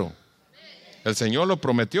milagro. El Señor lo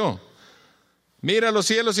prometió. Mira los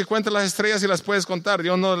cielos y cuenta las estrellas y las puedes contar.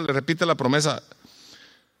 Dios no le repite la promesa.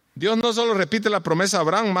 Dios no solo repite la promesa a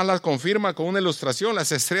Abraham, más la confirma con una ilustración.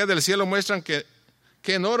 Las estrellas del cielo muestran qué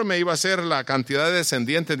enorme iba a ser la cantidad de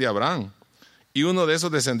descendientes de Abraham. Y uno de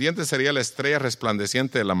esos descendientes sería la estrella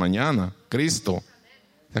resplandeciente de la mañana, Cristo.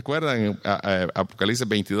 ¿Se acuerdan en Apocalipsis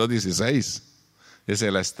 22, 16? Esa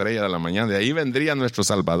es la estrella de la mañana. De ahí vendría nuestro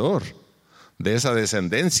Salvador, de esa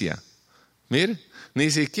descendencia. Mire, ni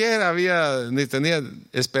siquiera ni tenía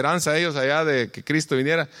esperanza ellos allá de que Cristo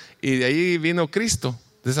viniera. Y de ahí vino Cristo,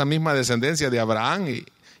 de esa misma descendencia de Abraham.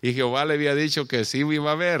 Y Jehová le había dicho que sí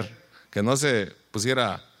iba a haber, que no se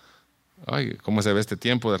pusiera, ay, cómo se ve este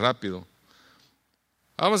tiempo de rápido.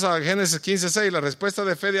 Vamos a Génesis 15, 6, la respuesta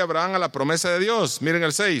de fe de Abraham a la promesa de Dios. Miren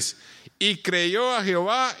el 6. Y creyó a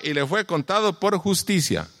Jehová y le fue contado por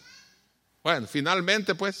justicia. Bueno,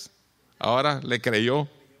 finalmente pues, ahora le creyó.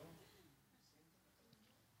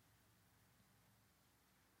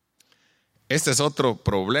 Este es otro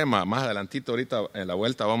problema. Más adelantito, ahorita en la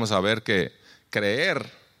vuelta vamos a ver que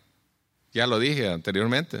creer, ya lo dije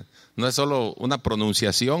anteriormente, no es solo una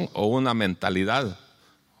pronunciación o una mentalidad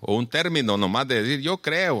o un término nomás de decir yo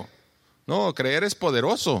creo. No, creer es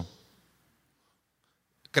poderoso.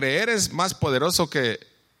 Creer es más poderoso que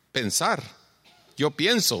pensar. Yo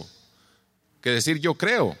pienso, que decir yo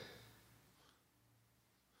creo.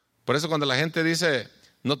 Por eso cuando la gente dice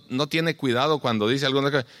no tiene cuidado cuando dice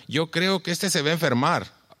alguna cosa. Yo creo que este se va a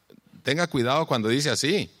enfermar. Tenga cuidado cuando dice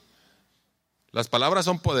así. Las palabras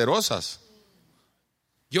son poderosas.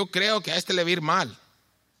 Yo creo que a este le va a ir mal.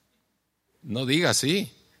 No diga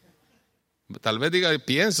así. Tal vez diga,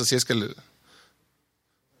 pienso, si es que...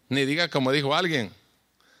 Ni diga como dijo alguien.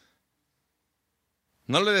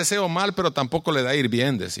 No le deseo mal, pero tampoco le da a ir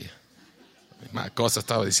bien, decía. Más cosa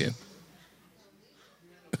estaba diciendo.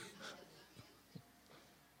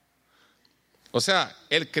 O sea,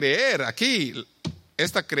 el creer aquí,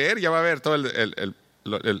 creer ya va a ver toda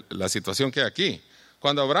la situación que hay aquí.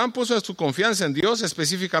 Cuando Abraham puso su confianza en Dios,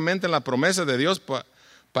 específicamente en la promesa de Dios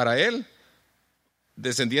para él,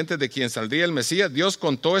 descendiente de quien saldría el Mesías, Dios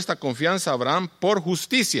contó esta confianza a Abraham por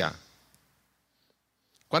justicia.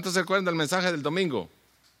 ¿Cuántos se acuerdan del mensaje del domingo?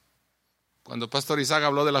 Cuando Pastor Isaac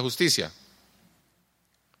habló de la justicia.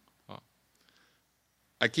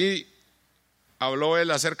 Aquí habló él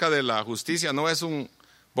acerca de la justicia, no es un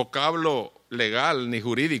vocablo legal ni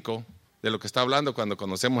jurídico de lo que está hablando cuando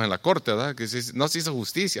conocemos en la corte, ¿verdad? Que no se hizo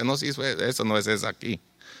justicia, no se hizo eso, no es eso aquí.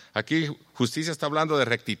 Aquí justicia está hablando de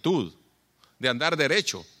rectitud, de andar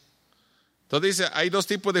derecho. Entonces dice, hay dos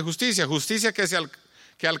tipos de justicia. Justicia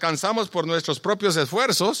que alcanzamos por nuestros propios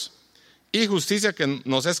esfuerzos y justicia que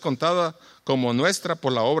nos es contada como nuestra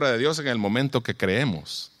por la obra de Dios en el momento que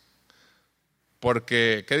creemos.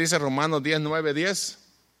 Porque, ¿qué dice Romanos 10, 9, 10?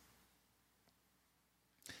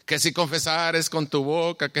 Que si confesares con tu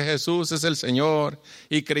boca que Jesús es el Señor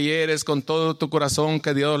y creyeres con todo tu corazón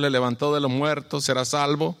que Dios le levantó de los muertos, serás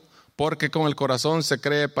salvo. Porque con el corazón se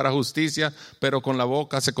cree para justicia, pero con la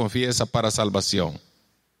boca se confiesa para salvación.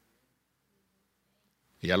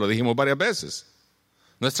 Y ya lo dijimos varias veces.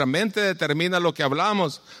 Nuestra mente determina lo que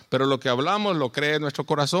hablamos, pero lo que hablamos lo cree nuestro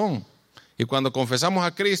corazón. Y cuando confesamos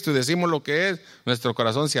a Cristo y decimos lo que es, nuestro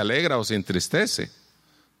corazón se alegra o se entristece.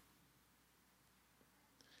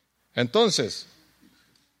 Entonces,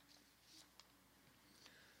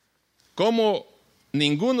 ¿cómo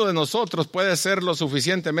ninguno de nosotros puede ser lo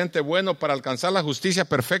suficientemente bueno para alcanzar la justicia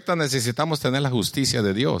perfecta? Necesitamos tener la justicia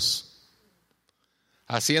de Dios.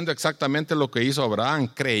 Haciendo exactamente lo que hizo Abraham,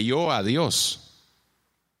 creyó a Dios.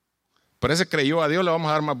 Por ese creyó a Dios le vamos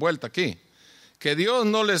a dar más vuelta aquí. Que Dios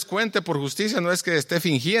no les cuente por justicia no es que esté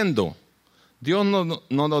fingiendo. Dios no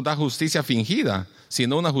nos da justicia fingida,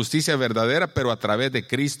 sino una justicia verdadera, pero a través de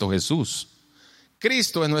Cristo Jesús.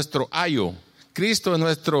 Cristo es nuestro ayo, Cristo es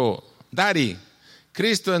nuestro daddy,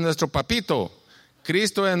 Cristo es nuestro papito,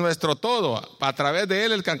 Cristo es nuestro todo. A través de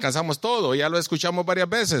Él el que alcanzamos todo. Ya lo escuchamos varias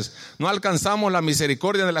veces. No alcanzamos la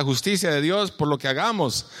misericordia de la justicia de Dios por lo que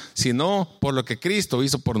hagamos, sino por lo que Cristo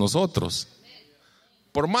hizo por nosotros.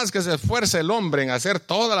 Por más que se esfuerce el hombre en hacer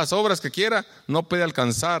todas las obras que quiera, no puede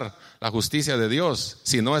alcanzar la justicia de Dios,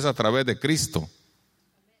 si no es a través de Cristo.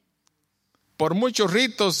 Por muchos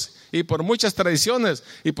ritos y por muchas tradiciones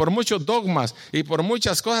y por muchos dogmas y por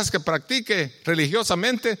muchas cosas que practique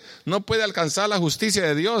religiosamente, no puede alcanzar la justicia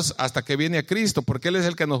de Dios hasta que viene a Cristo, porque Él es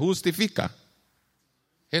el que nos justifica,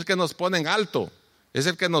 es el que nos pone en alto, es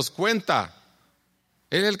el que nos cuenta,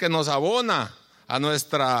 es el que nos abona a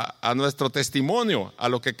nuestro testimonio, a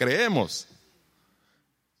lo que creemos.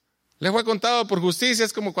 Le fue contado por justicia.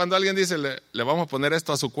 Es como cuando alguien dice, le vamos a poner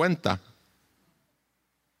esto a su cuenta.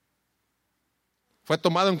 Fue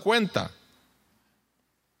tomado en cuenta.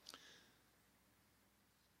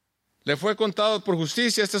 Le fue contado por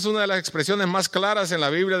justicia. Esta es una de las expresiones más claras en la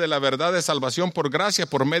Biblia de la verdad de salvación por gracia,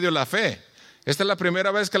 por medio de la fe. Esta es la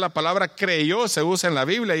primera vez que la palabra creyó se usa en la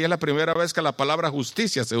Biblia y es la primera vez que la palabra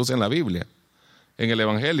justicia se usa en la Biblia. En el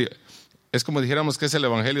Evangelio. Es como dijéramos que es el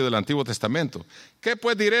Evangelio del Antiguo Testamento. ¿Qué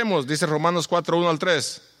pues diremos? Dice Romanos 4, 1 al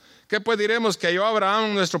 3. ¿Qué pues diremos? ¿Que halló a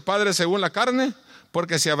Abraham nuestro padre según la carne?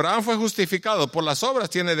 Porque si Abraham fue justificado por las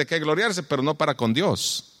obras, tiene de qué gloriarse, pero no para con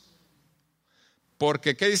Dios.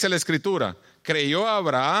 Porque, ¿qué dice la Escritura? Creyó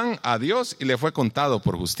Abraham a Dios y le fue contado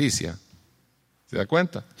por justicia. ¿Se da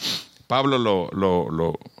cuenta? Pablo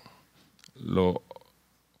lo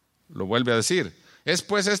vuelve a decir. Es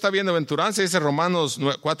pues esta bienaventuranza, dice Romanos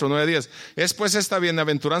 4, 9, 10, ¿es pues esta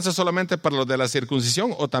bienaventuranza solamente para los de la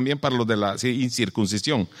circuncisión o también para los de la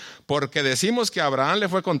incircuncisión? Porque decimos que a Abraham le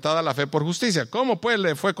fue contada la fe por justicia. ¿Cómo pues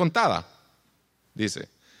le fue contada? Dice,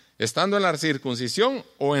 estando en la circuncisión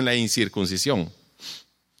o en la incircuncisión.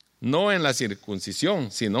 No en la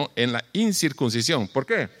circuncisión, sino en la incircuncisión. ¿Por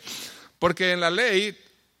qué? Porque en la ley,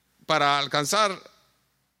 para alcanzar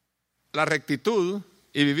la rectitud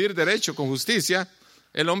y vivir derecho con justicia,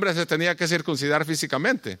 el hombre se tenía que circuncidar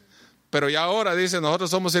físicamente. Pero ya ahora dice, nosotros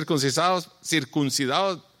somos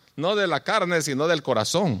circuncidados no de la carne, sino del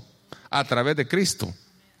corazón, a través de Cristo.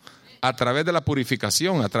 a través de la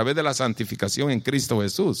purificación, a través de la santificación en Cristo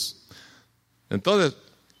Jesús. Entonces,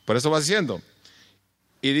 por eso va diciendo,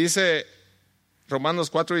 y dice Romanos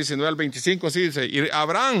 4, 19 al 25, sí dice, y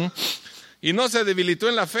Abraham, y no se debilitó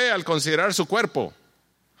en la fe al considerar su cuerpo.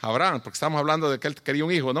 Abraham, porque estamos hablando de que él quería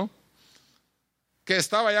un hijo, ¿no? Que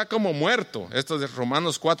estaba ya como muerto. Esto es de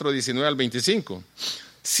Romanos 4, 19 al 25.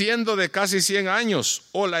 Siendo de casi 100 años,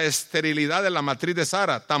 o la esterilidad de la matriz de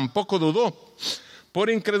Sara, tampoco dudó por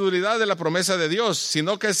incredulidad de la promesa de Dios,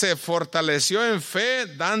 sino que se fortaleció en fe,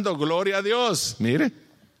 dando gloria a Dios. Mire,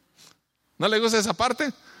 ¿no le gusta esa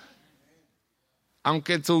parte?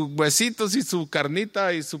 Aunque sus huesitos y su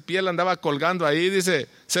carnita y su piel andaba colgando ahí, dice,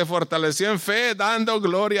 se fortaleció en fe, dando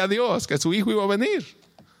gloria a Dios, que su hijo iba a venir.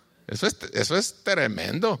 Eso es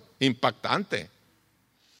tremendo, impactante.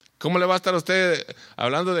 ¿Cómo le va a estar usted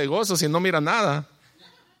hablando de gozo si no mira nada?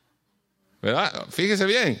 ¿Verdad? Fíjese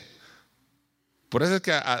bien. Por eso es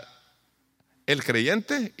que el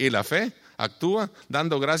creyente y la fe actúa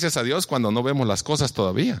dando gracias a Dios cuando no vemos las cosas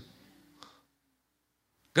todavía.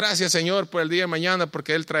 Gracias, Señor, por el día de mañana,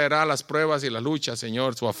 porque Él traerá las pruebas y las luchas,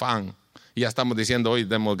 Señor, su afán. Y ya estamos diciendo hoy,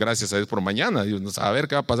 demos gracias a Dios por mañana. Dios no sabe a ver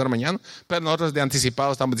qué va a pasar mañana, pero nosotros de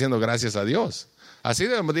anticipado estamos diciendo gracias a Dios. Así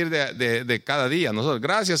debemos ir de cada día. Nosotros,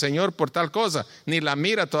 gracias, Señor, por tal cosa. Ni la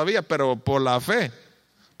mira todavía, pero por la fe.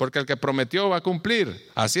 Porque el que prometió va a cumplir.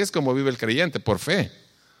 Así es como vive el creyente, por fe.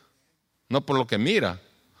 No por lo que mira.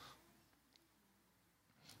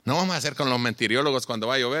 No vamos a hacer con los mentiriólogos cuando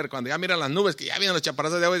va a llover. Cuando ya miran las nubes, que ya vienen los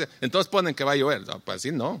chaparrazos de agua, entonces ponen que va a llover. No, pues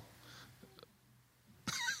así no.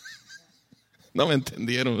 No me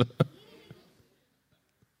entendieron.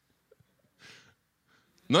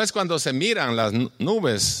 No es cuando se miran las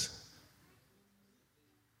nubes,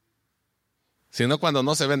 sino cuando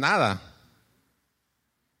no se ve nada.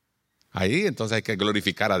 Ahí entonces hay que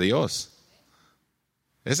glorificar a Dios.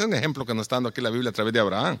 Ese es un ejemplo que nos está dando aquí la Biblia a través de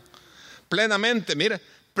Abraham. Plenamente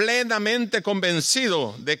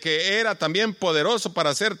convencido de que era también poderoso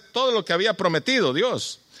para hacer todo lo que había prometido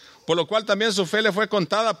Dios. Por lo cual también su fe le fue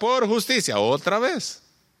contada por justicia. Otra vez.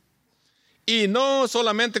 Y no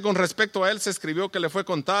solamente con respecto a él se escribió que le fue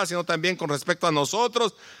contada, sino también con respecto a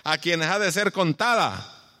nosotros, a quienes ha de ser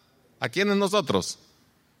contada. ¿A quiénes nosotros?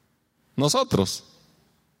 Nosotros.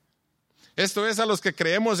 Esto es a los que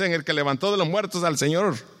creemos en el que levantó de los muertos al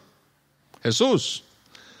Señor Jesús,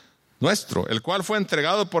 nuestro, el cual fue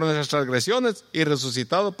entregado por nuestras transgresiones y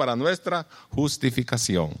resucitado para nuestra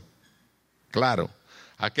justificación. Claro,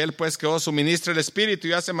 aquel pues que os suministra el Espíritu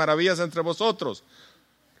y hace maravillas entre vosotros,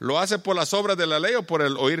 ¿lo hace por las obras de la ley o por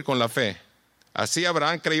el oír con la fe? Así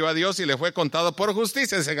Abraham creyó a Dios y le fue contado por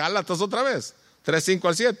justicia. En Gálatas otra vez, 3, 5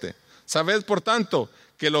 al 7. Sabed por tanto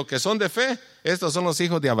que los que son de fe, estos son los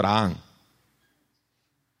hijos de Abraham.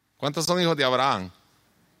 ¿Cuántos son hijos de Abraham?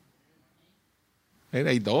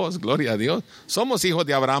 Hay 2, gloria a Dios. Somos hijos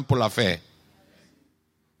de Abraham por la fe.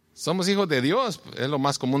 Somos hijos de Dios, es lo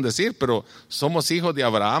más común decir, pero somos hijos de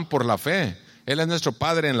Abraham por la fe. Él es nuestro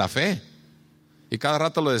padre en la fe. Y cada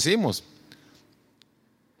rato lo decimos.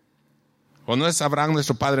 ¿O no es Abraham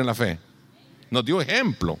nuestro padre en la fe? Nos dio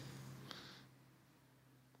ejemplo.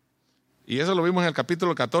 Y eso lo vimos en el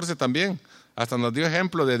capítulo 14 también. Hasta nos dio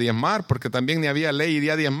ejemplo de diezmar, porque también ni había ley y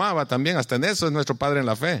ya diezmaba también. Hasta en eso es nuestro padre en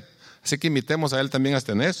la fe. Así que imitemos a él también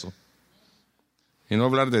hasta en eso. Y no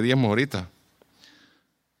hablar de diezmo ahorita.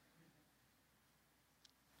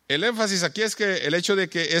 El énfasis aquí es que el hecho de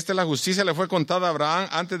que la justicia le fue contada a Abraham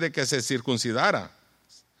antes de que se circuncidara.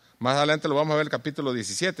 Más adelante lo vamos a ver el capítulo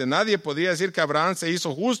 17. Nadie podía decir que Abraham se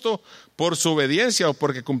hizo justo por su obediencia o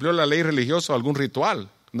porque cumplió la ley religiosa o algún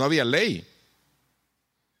ritual. No había ley.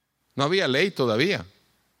 No había ley todavía.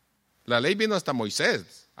 La ley vino hasta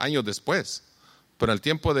Moisés, años después. Pero en el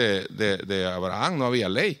tiempo de Abraham no había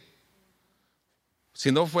ley.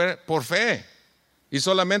 Sino fue por fe. Y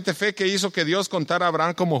solamente fe que hizo que Dios contara a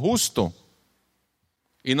Abraham como justo.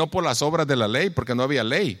 Y no por las obras de la ley, porque no había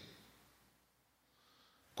ley.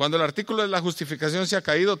 Cuando el artículo de la justificación se ha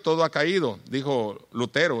caído, todo ha caído, dijo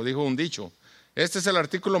Lutero, dijo un dicho. Este es el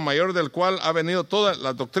artículo mayor del cual ha venido todas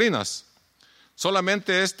las doctrinas.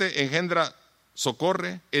 Solamente este engendra,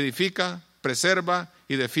 socorre, edifica, preserva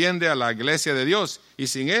y defiende a la iglesia de Dios. Y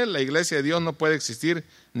sin él, la iglesia de Dios no puede existir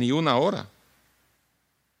ni una hora.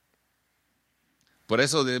 Por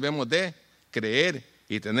eso debemos de creer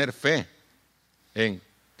y tener fe en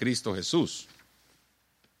Cristo Jesús.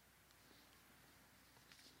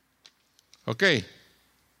 Ok.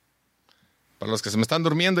 Para los que se me están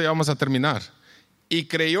durmiendo ya vamos a terminar. Y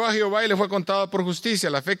creyó a Jehová y le fue contado por justicia.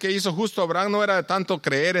 La fe que hizo justo Abraham no era de tanto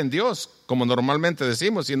creer en Dios, como normalmente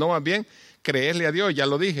decimos, sino más bien creerle a Dios. Ya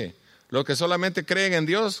lo dije. Los que solamente creen en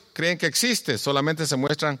Dios, creen que existe, solamente se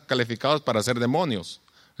muestran calificados para ser demonios,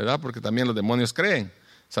 ¿verdad? Porque también los demonios creen.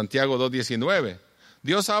 Santiago 2:19.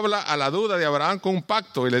 Dios habla a la duda de Abraham con un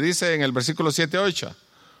pacto y le dice en el versículo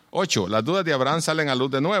 7-8, las dudas de Abraham salen a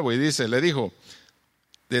luz de nuevo y dice, le dijo,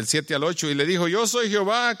 del 7 al 8, y le dijo, yo soy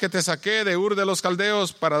Jehová que te saqué de Ur de los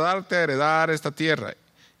Caldeos para darte a heredar esta tierra.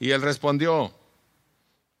 Y él respondió,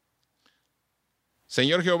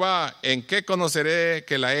 Señor Jehová, ¿en qué conoceré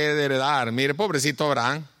que la he de heredar? Mire, pobrecito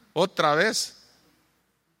Abraham, otra vez.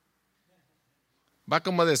 Va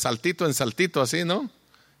como de saltito en saltito así, ¿no?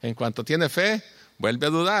 En cuanto tiene fe, vuelve a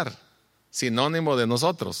dudar. Sinónimo de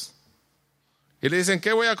nosotros. Y le dicen,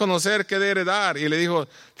 ¿qué voy a conocer? ¿Qué de heredar? Y le dijo,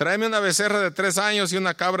 tráeme una becerra de 3 años y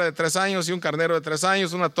una cabra de 3 años y un carnero de 3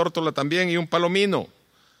 años, una tórtola también y un palomino.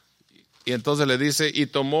 Y entonces le dice, y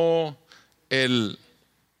tomó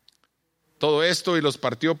todo esto y los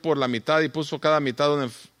partió por la mitad y puso cada mitad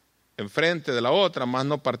enfrente de la otra, mas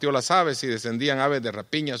no partió las aves y descendían aves de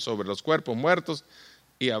rapiña sobre los cuerpos muertos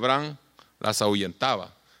y Abraham las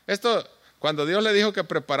ahuyentaba. Esto, cuando Dios le dijo que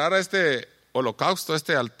preparara este holocausto,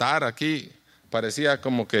 este altar aquí, parecía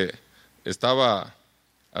como que estaba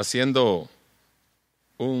haciendo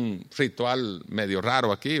un ritual medio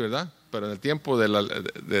raro aquí, ¿verdad? Pero en el tiempo de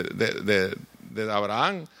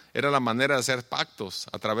Abraham era la manera de hacer pactos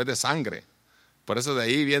a través de sangre. Por eso de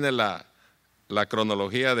ahí viene la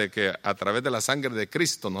cronología de que a través de la sangre de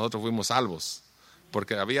Cristo nosotros fuimos salvos.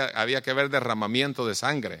 Porque había que haber derramamiento de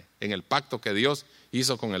sangre en el pacto que Dios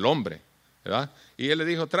hizo con el hombre, ¿verdad? Y él le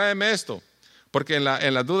dijo, tráeme esto. Porque en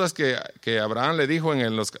las dudas que Abraham le dijo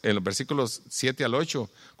en los versículos 7 al 8,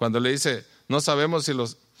 cuando le dice, no sabemos si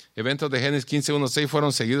los eventos de Génesis 15:1-6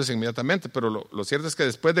 fueron seguidos inmediatamente, pero lo cierto es que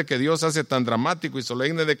después de que Dios hace tan dramático y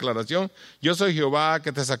solemne declaración, yo soy Jehová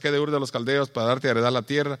que te saqué de Ur de los Caldeos para darte a heredar la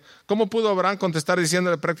tierra, ¿cómo pudo Abraham contestar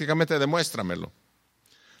diciéndole prácticamente, demuéstramelo?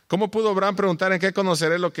 ¿Cómo pudo Abraham preguntar en qué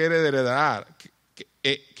conoceré lo que he de heredar,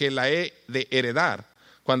 que la he de heredar,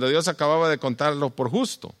 cuando Dios acababa de contarlo por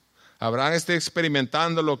justo? Abraham está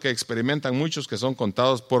experimentando lo que experimentan muchos que son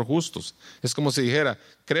contados por justos. Es como si dijera,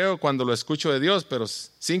 creo cuando lo escucho de Dios, pero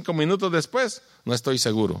 5 minutos después no estoy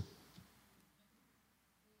seguro.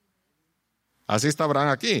 Así está Abraham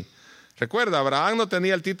aquí. Recuerda, Abraham no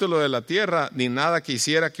tenía el título de la tierra ni nada que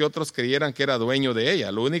hiciera que otros creyeran que era dueño de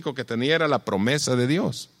ella. Lo único que tenía era la promesa de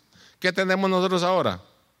Dios. ¿Qué tenemos nosotros ahora?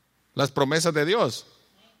 Las promesas de Dios.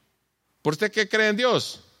 ¿Por usted qué cree en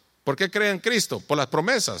Dios? ¿Por qué cree en Cristo? Por las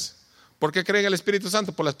promesas. ¿Por qué cree en el Espíritu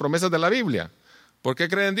Santo? Por las promesas de la Biblia. ¿Por qué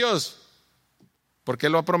cree en Dios? Porque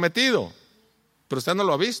lo ha prometido. Pero usted no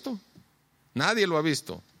lo ha visto. Nadie lo ha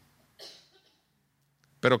visto.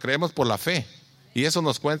 Pero creemos por la fe. Y eso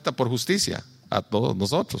nos cuenta por justicia a todos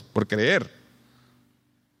nosotros, por creer.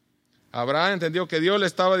 Abraham entendió que Dios le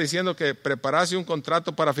estaba diciendo que preparase un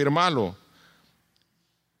contrato para firmarlo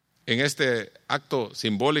en este acto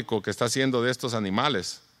simbólico que está haciendo de estos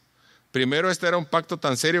animales. Primero, este era un pacto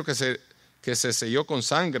tan serio que se selló con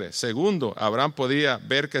sangre. Segundo, Abraham podía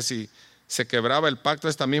ver que si se quebraba el pacto,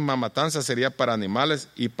 esta misma matanza sería para animales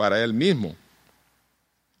y para él mismo.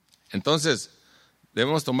 Entonces,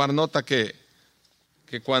 debemos tomar nota que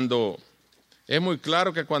cuando, es muy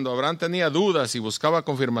claro que cuando Abraham tenía dudas y buscaba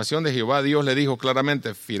confirmación de Jehová, Dios le dijo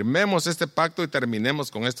claramente, firmemos este pacto y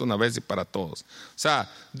terminemos con esto una vez y para todos. O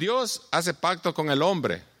sea, Dios hace pacto con el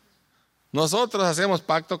hombre. Nosotros hacemos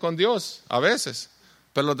pacto con Dios a veces,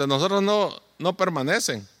 pero los de nosotros no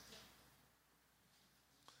permanecen.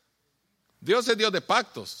 Dios es Dios de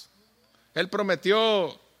pactos. Él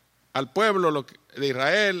prometió al pueblo de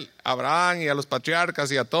Israel, a Abraham y a los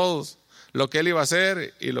patriarcas y a todos, lo que él iba a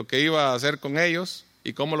hacer y lo que iba a hacer con ellos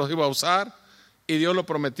y cómo los iba a usar, y Dios lo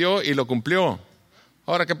prometió y lo cumplió.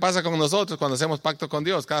 Ahora, ¿qué pasa con nosotros cuando hacemos pacto con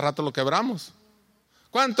Dios? Cada rato lo quebramos.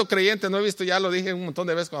 ¿Cuántos creyentes no he visto? Ya lo dije un montón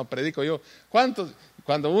de veces cuando predico yo. ¿Cuántos?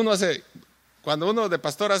 Cuando uno de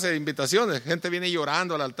pastor hace invitaciones, gente viene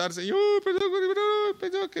llorando al altar, Señor,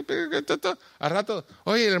 al rato,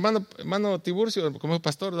 oye, el hermano Tiburcio, como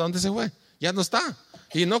pastor, ¿de dónde se fue? Ya no está.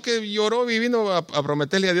 Y no que lloró y vino a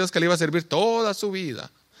prometerle a Dios que le iba a servir toda su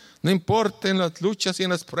vida. No importa en las luchas y en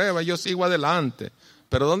las pruebas, yo sigo adelante.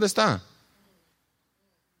 Pero ¿dónde está?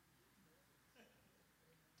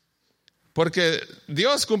 Porque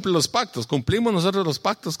Dios cumple los pactos, cumplimos nosotros los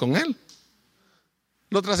pactos con Él.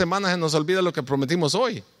 La otra semana se nos olvida lo que prometimos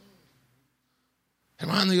hoy.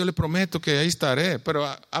 Hermano, yo le prometo que ahí estaré, pero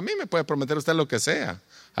a mí me puede prometer usted lo que sea.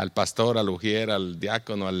 Al pastor, al ujier, al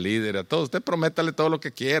diácono, al líder, a todos. Usted prométale todo lo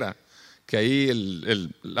que quiera, que ahí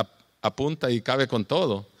la apunta y cabe con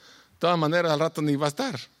todo. De todas maneras, al rato ni va a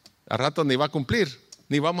estar, al rato ni va a cumplir,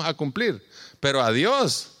 ni vamos a cumplir. Pero a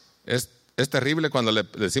Dios Es terrible cuando le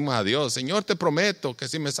decimos a Dios: Señor, te prometo que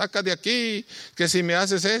si me sacas de aquí, que si me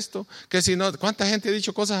haces esto, que si no. ¿Cuánta gente ha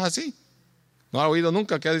dicho cosas así? ¿No ha oído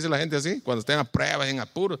nunca qué dice la gente así? Cuando estén a pruebas, en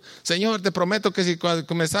apuros: Señor, te prometo que si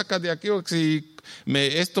me sacas de aquí, o que si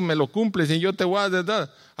esto me lo cumples y yo te voy a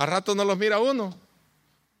dar. A rato no los mira uno.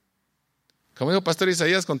 Como dijo Pastor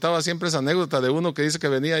Isaías, contaba siempre esa anécdota de uno que dice que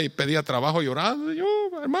venía y pedía trabajo llorando. Yo,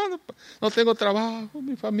 hermano, no tengo trabajo,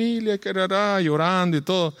 mi familia, que llorando y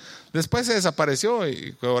todo. Después se desapareció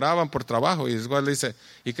y oraban por trabajo. Y después le dice: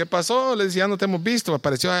 ¿y qué pasó? Le dice: ya no te hemos visto.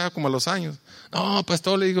 Apareció allá como a los años. No,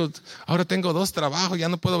 pastor, le digo, ahora tengo 2 trabajos, ya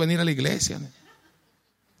no puedo venir a la iglesia.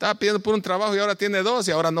 Estaba pidiendo por un trabajo y ahora tiene 2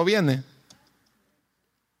 y ahora no viene.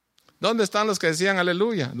 ¿Dónde están los que decían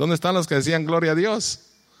aleluya? ¿Dónde están los que decían gloria a Dios?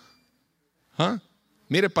 ¿Ah?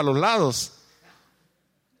 Mire para los lados.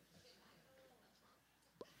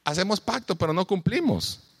 Hacemos pacto, pero no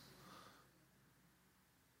cumplimos.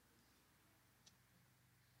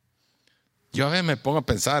 Yo a veces me pongo a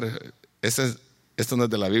pensar, esto no es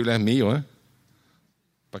de la Biblia, es mío,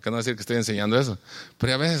 ¿para qué no decir que estoy enseñando eso?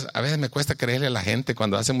 Pero a veces me cuesta creerle a la gente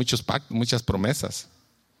cuando hace muchos pactos, muchas promesas.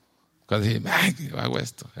 Cuando dice: ay, yo hago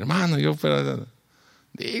esto, hermano,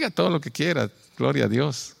 diga todo lo que quiera, gloria a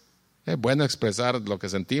Dios. Es bueno expresar lo que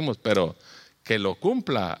sentimos, pero que lo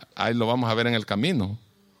cumpla, ahí lo vamos a ver en el camino,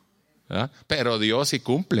 ¿verdad? Pero Dios sí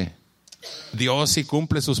cumple. Dios sí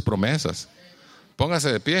cumple sus promesas.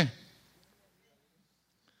 Póngase de pie.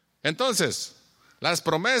 Entonces, las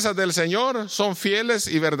promesas del Señor son fieles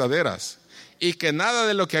y verdaderas, y que nada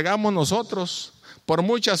de lo que hagamos nosotros, por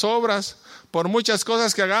muchas obras, por muchas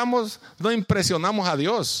cosas que hagamos, no impresionamos a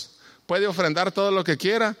Dios. Puede ofrendar todo lo que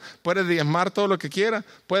quiera, puede diezmar todo lo que quiera,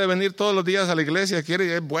 puede venir todos los días a la iglesia, quiere, y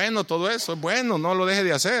es bueno todo eso, es bueno, no lo deje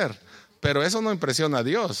de hacer. Pero eso no impresiona a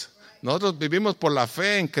Dios. Nosotros vivimos por la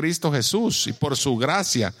fe en Cristo Jesús y por su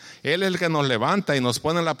gracia. Él es el que nos levanta y nos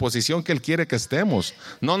pone en la posición que Él quiere que estemos.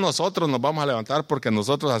 No nosotros nos vamos a levantar porque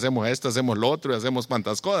nosotros hacemos esto, hacemos lo otro y hacemos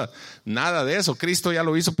cuantas cosas. Nada de eso. Cristo ya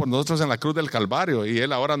lo hizo por nosotros en la cruz del Calvario, y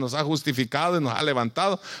Él ahora nos ha justificado y nos ha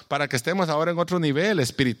levantado para que estemos ahora en otro nivel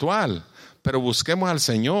espiritual. Pero busquemos al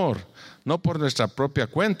Señor, no por nuestra propia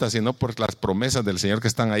cuenta, sino por las promesas del Señor que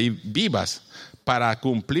están ahí vivas para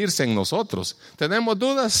cumplirse en nosotros. ¿Tenemos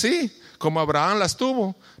dudas? Sí, como Abraham las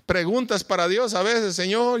tuvo. Preguntas para Dios a veces: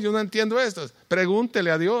 Señor, yo no entiendo esto. Pregúntele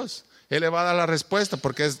a Dios, Él le va a dar la respuesta,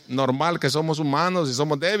 porque es normal que somos humanos y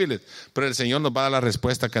somos débiles, pero el Señor nos va a dar la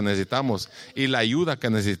respuesta que necesitamos y la ayuda que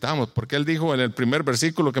necesitamos, porque Él dijo en el primer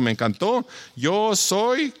versículo que me encantó: yo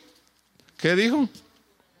soy, ¿qué dijo?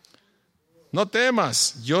 No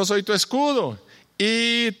temas, yo soy tu escudo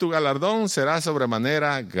y tu galardón será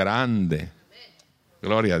sobremanera grande.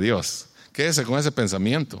 Gloria a Dios. Quédese con ese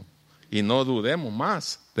pensamiento y no dudemos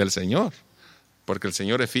más del Señor, porque el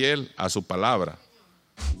Señor es fiel a su palabra.